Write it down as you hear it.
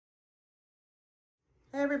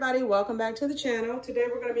Hey everybody, welcome back to the channel. Today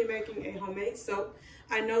we're going to be making a homemade soap.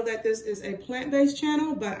 I know that this is a plant-based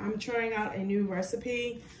channel, but I'm trying out a new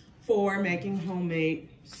recipe for making homemade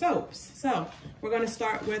soaps. So we're going to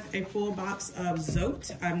start with a full box of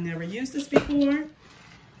ZOTE. I've never used this before.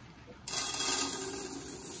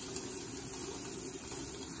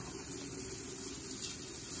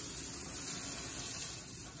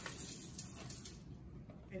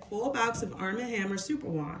 A full box of Arm&Hammer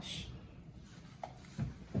Superwash.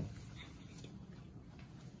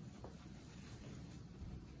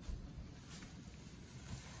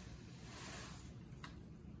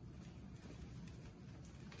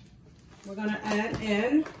 We're going to add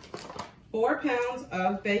in 4 pounds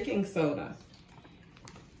of baking soda.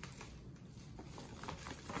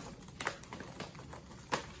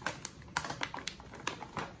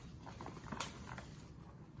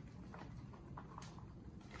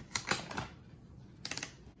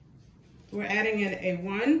 We're adding in a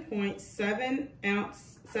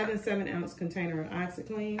 1.77 ounce container of OXI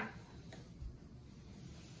CLEAN.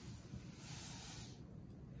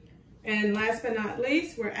 And last but not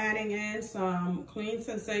least, we're adding in some Clean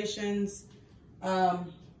Sensations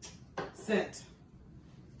scent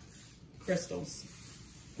crystals,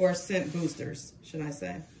 or scent boosters, should I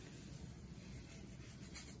say.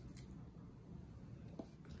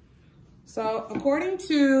 So according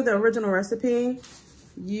to the original recipe,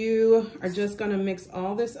 you are just gonna mix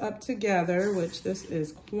all this up together, which this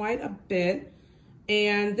is quite a bit.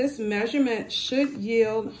 And this measurement should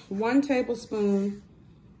yield 1 tablespoon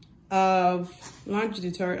of laundry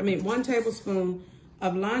detergent. 1 tablespoon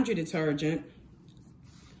of laundry detergent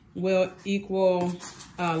will equal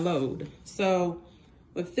a load. So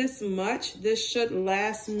with this much, this should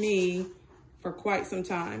last me for quite some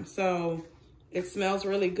time. So it smells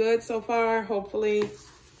really good so far. Hopefully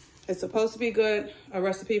it's supposed to be good. A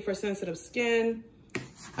recipe for sensitive skin.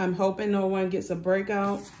 I'm hoping no one gets a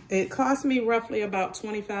breakout. It cost me roughly about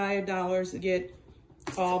 $25 to get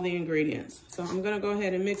all the ingredients. So I'm gonna go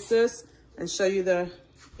ahead and mix this and show you the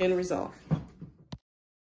end result.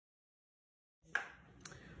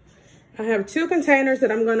 I have 2 containers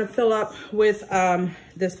that I'm gonna fill up with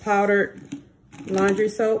this powdered laundry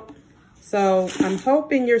soap. So I'm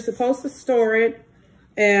hoping you're supposed to store it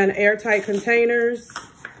in airtight containers.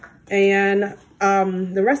 And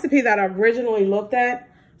the recipe that I originally looked at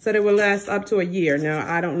said it would last up to a year.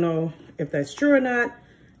 Now, I don't know if that's true or not.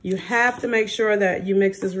 You have to make sure that you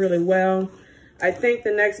mix this really well. I think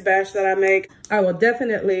the next batch that I make, I will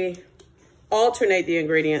definitely alternate the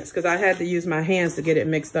ingredients because I had to use my hands to get it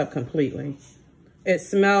mixed up completely. It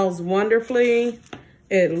smells wonderfully.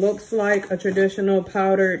 It looks like a traditional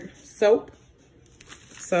powdered soap.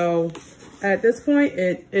 So at this point,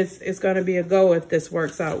 it's gonna be a go if this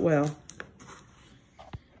works out well.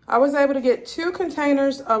 I was able to get 2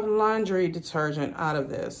 containers of laundry detergent out of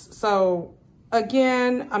this. So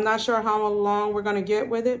again, I'm not sure how long we're gonna get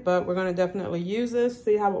with it, but we're gonna definitely use this,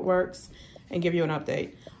 see how it works, and give you an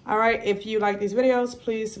update. All right, if you like these videos,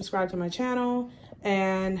 please subscribe to my channel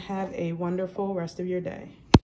and have a wonderful rest of your day.